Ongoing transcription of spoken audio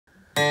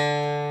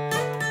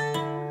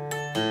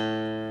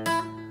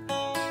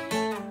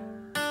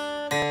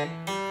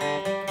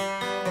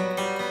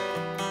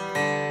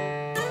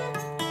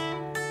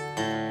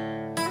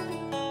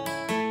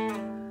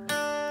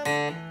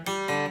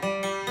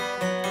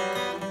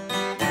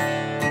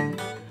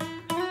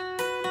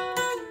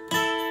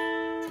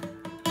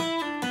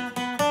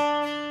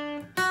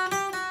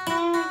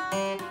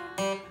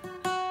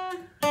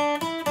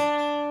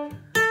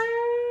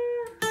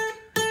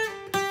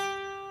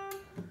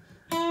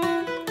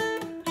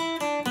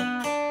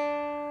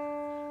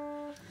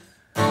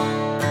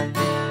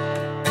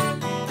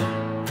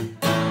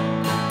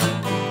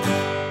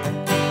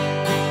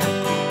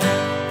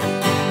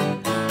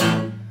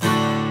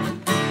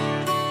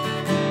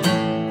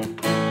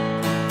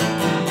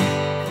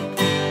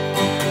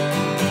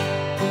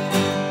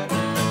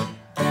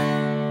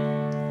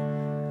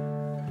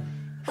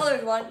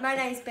my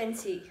name's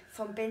Benty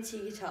from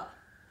Benty Guitar.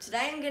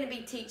 Today I'm going to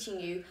be teaching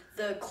you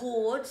the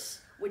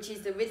chords, which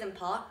is the rhythm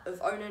part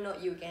of Oh No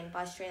Not You Again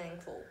by Aussie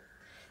Crawl.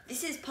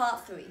 This is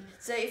part 3,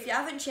 so if you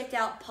haven't checked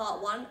out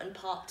part 1 and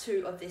part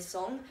 2 of this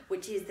song,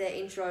 which is the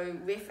intro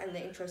riff and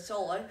the intro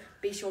solo,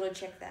 be sure to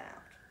check that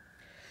out.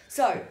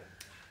 So,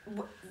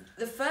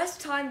 the first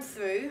time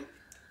through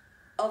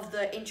of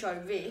the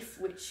intro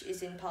riff, which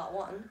is in part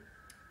 1,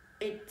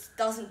 it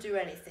doesn't do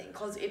anything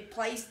because it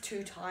plays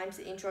 2 times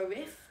the intro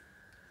riff.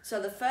 So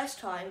the first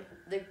time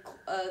the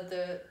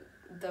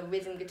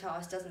rhythm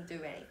guitarist doesn't do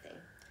anything.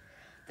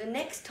 The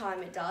next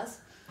time it does,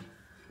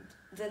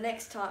 the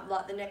next time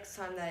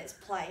that it's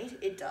played,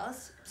 it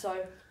does.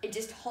 So it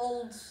just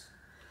holds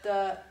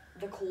the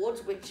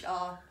chords, which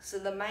are, so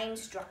the main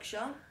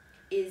structure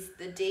is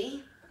the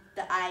D,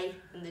 the A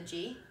and the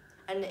G,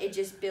 and it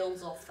just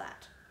builds off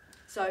that.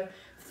 So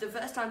the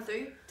first time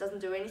through doesn't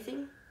do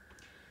anything.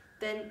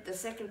 Then the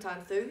second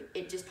time through,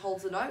 it just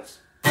holds the notes.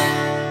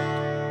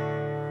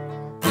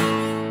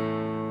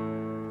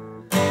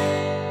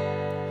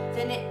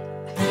 Then it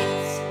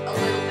hits a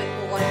little bit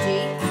more on G.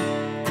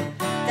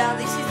 Now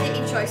this is the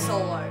intro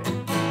solo.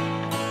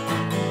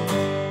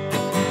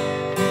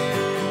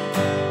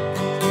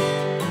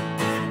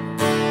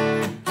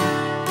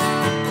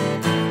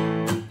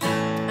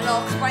 And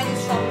I'll explain the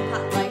strumming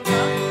pattern later.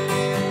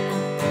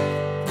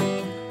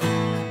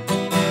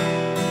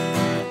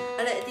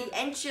 And at the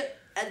end,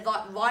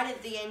 right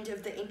at the end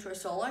of the intro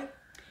solo,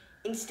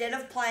 instead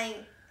of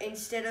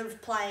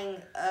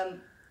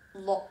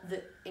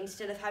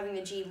having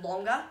the G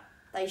longer,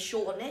 they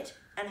shorten it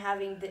and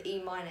having the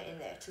E minor in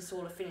there to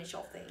sort of finish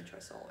off the intro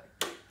solo.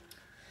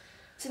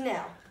 So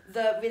now,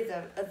 the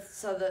rhythm,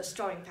 so the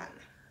strumming pattern.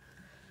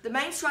 The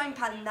main strumming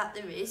pattern that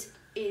there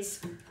is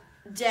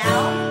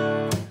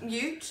down,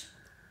 mute,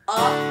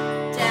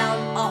 up,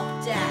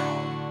 down.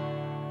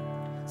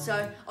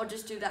 So I'll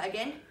just do that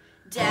again.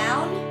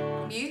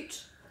 Down,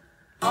 mute,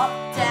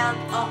 up, down.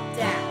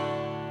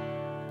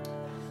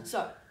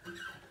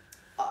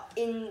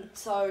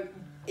 So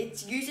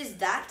it uses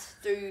that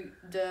through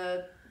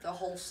the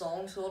whole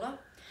song sort of.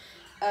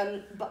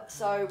 But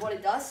so what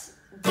it does,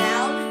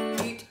 down,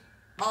 mute,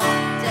 up,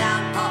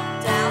 down,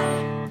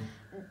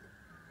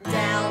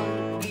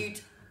 down,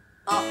 mute,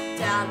 up,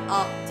 down,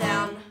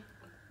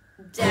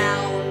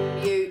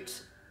 down,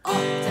 mute,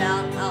 up,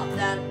 down,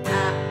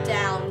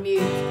 down,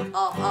 mute,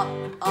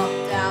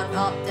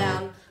 up,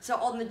 down. So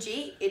on the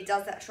G, it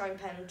does that strumming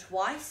pattern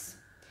twice.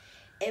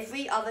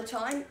 Every other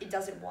time, it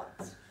does it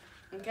once.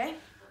 Okay?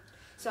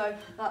 So,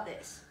 like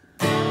this.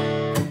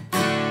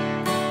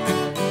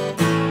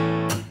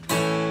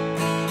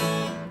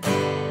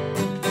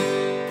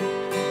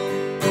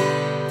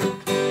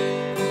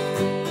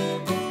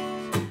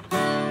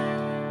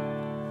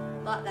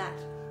 Like that.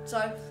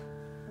 So,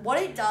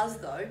 what it does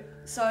though,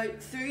 so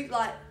through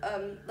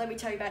let me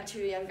tell you about 2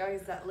 young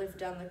guys that live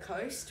down the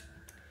coast.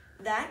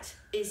 That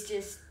is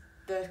just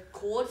the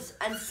chords,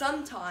 and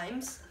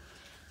sometimes,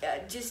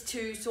 just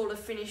to sort of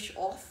finish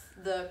off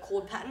the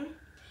chord pattern,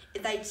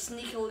 they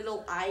sneak a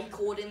little A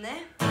chord in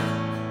there,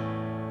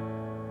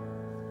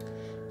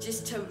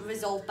 just to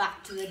resolve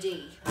back to the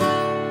D.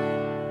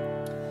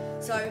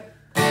 So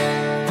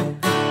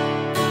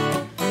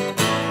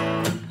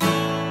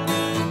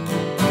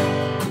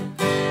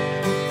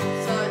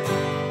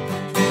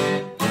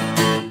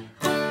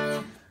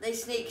they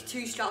sneak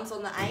 2 strums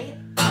on the A,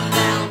 up,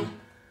 down,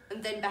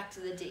 and then back to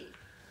the D.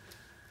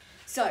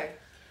 So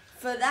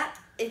for that,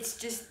 it's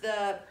just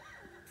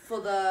for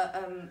the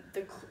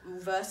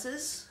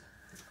verses.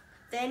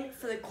 Then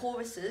for the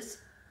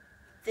choruses,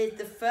 there's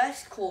the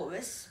first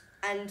chorus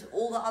and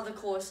all the other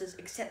choruses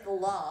except the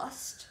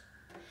last.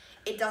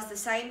 It does the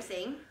same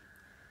thing,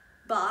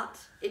 but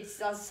it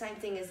does the same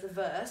thing as the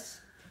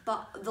verse.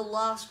 But the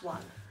last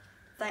one,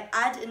 they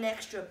add an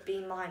extra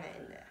B minor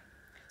in there.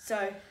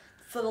 So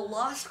for the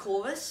last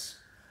chorus,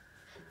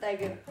 they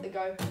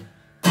go.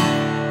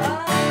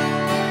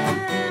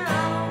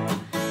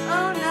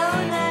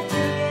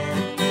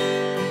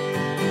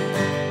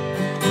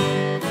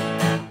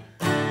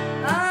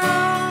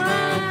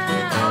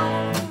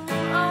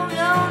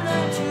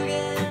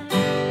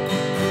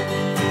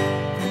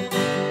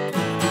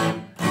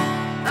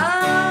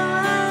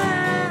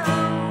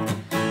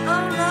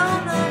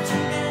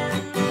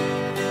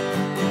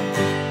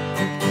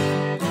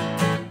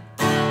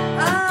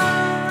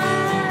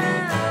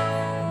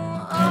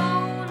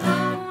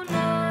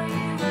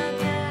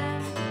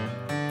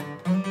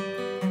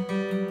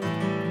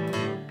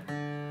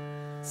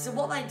 So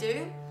what they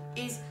do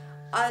is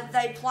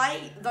they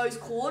play those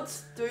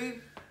chords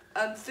through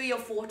 3 or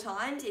 4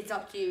 times. It's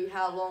up to you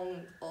how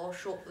long or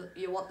short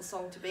you want the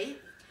song to be.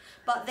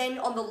 But then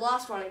on the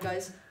last one it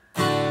goes.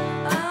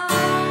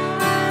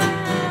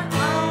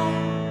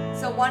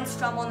 So 1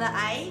 strum on the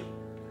A,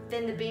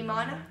 then the B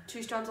minor,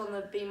 2 strums on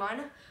the B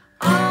minor.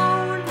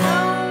 Oh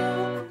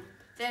no.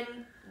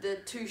 Then the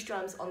 2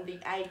 strums on the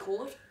A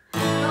chord.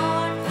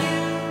 Not you.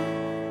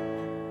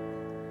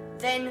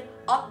 Then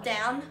up,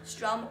 down,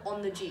 strum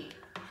on the G.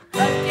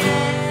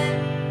 Again.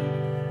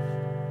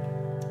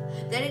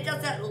 Then it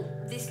does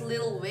this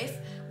little riff,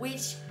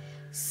 which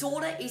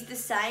sorta is the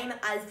same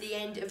as the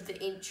end of the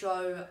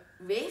intro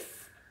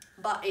riff,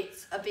 but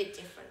it's a bit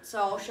different. So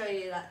I'll show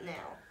you that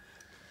now.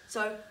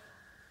 So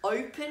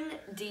open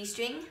D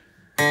string,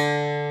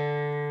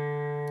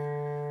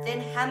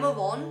 then hammer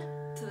on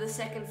to the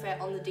 2nd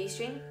fret on the D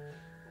string.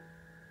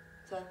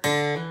 So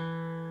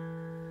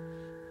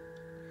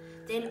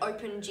then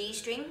open G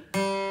string,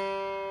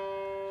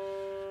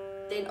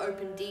 then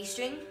open D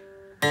string.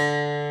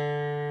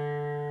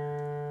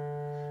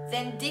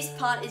 Then this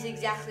part is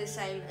exactly the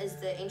same as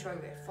the intro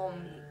riff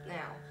from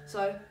now.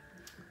 So,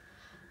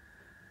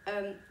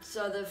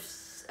 the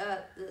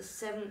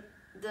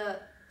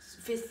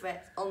 5th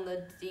fret on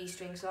the D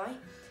string, sorry.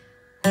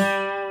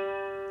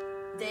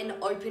 Then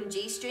open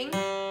G string.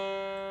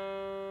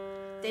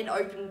 Then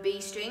open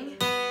B string.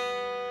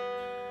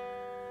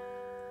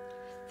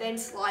 Then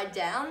slide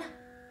down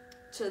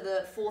to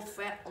the 4th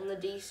fret on the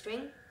D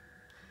string.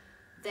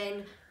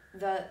 Then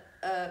the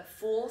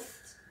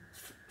 4th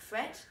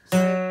fret. So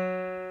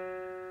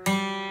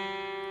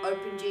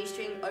open G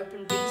string,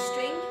 open B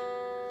string.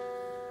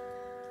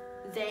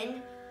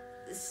 Then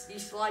you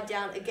slide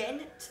down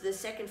again to the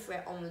 2nd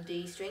fret on the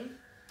D string,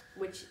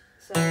 which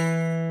so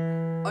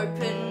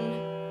open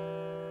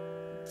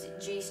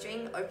G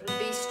string, open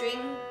B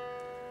string.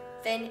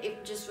 Then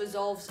it just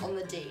resolves on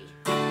the D.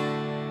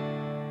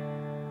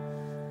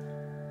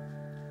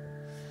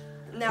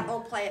 Now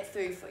I'll play it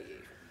through for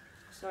you.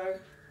 So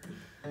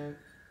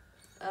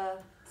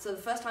the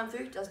first time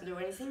through doesn't do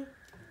anything.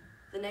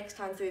 The next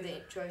time through the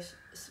intro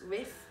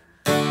riff.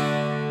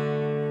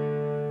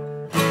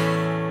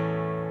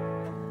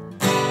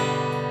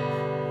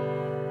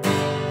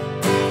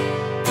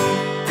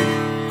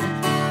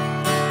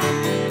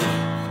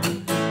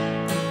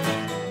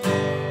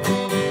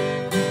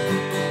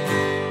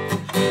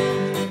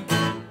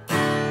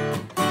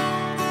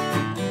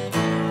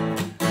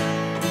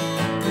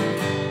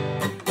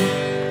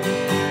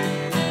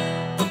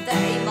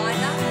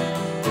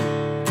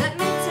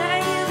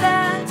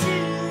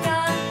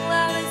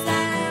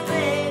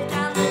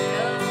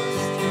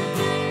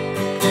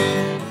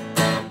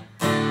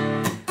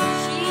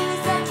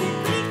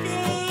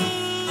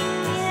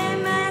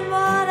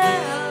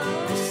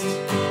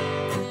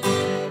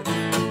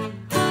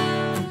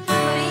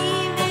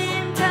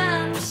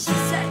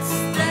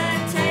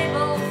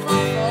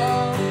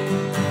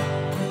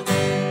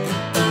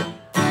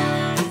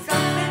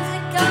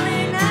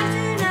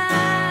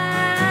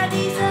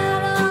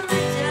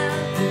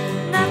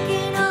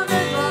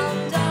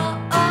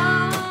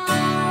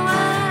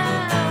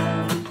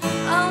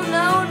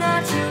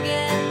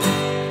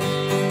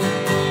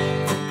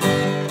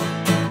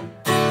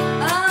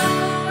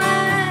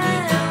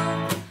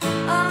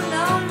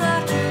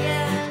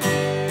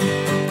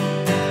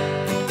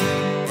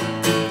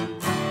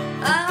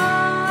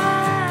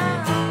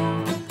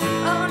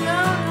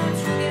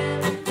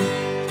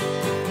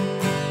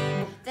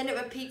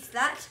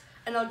 That,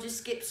 and I'll just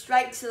skip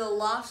straight to the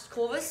last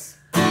chorus.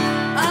 Oh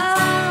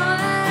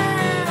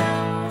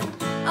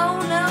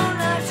no,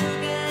 not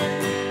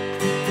again.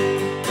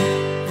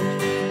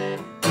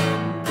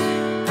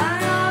 Oh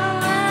no,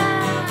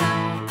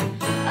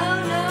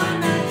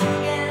 not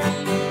again.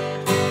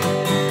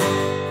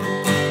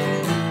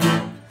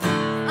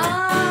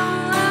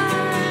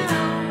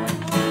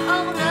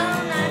 Oh no,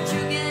 not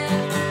again.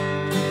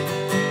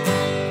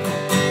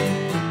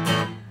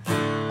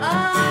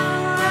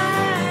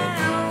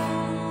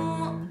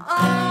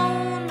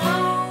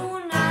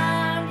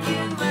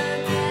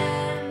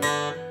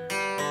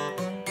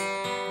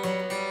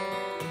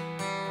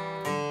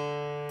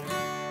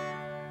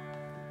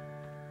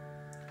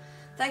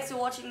 Thanks for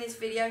watching this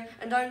video,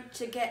 and don't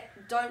forget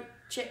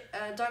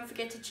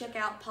to check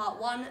out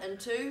part 1 and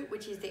 2,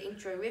 which is the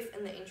intro riff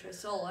and the intro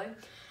solo,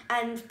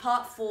 and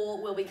part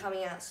 4 will be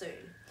coming out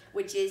soon,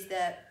 which is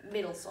the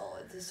middle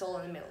solo, the solo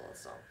in the middle of the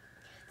song.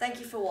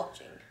 Thank you for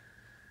watching.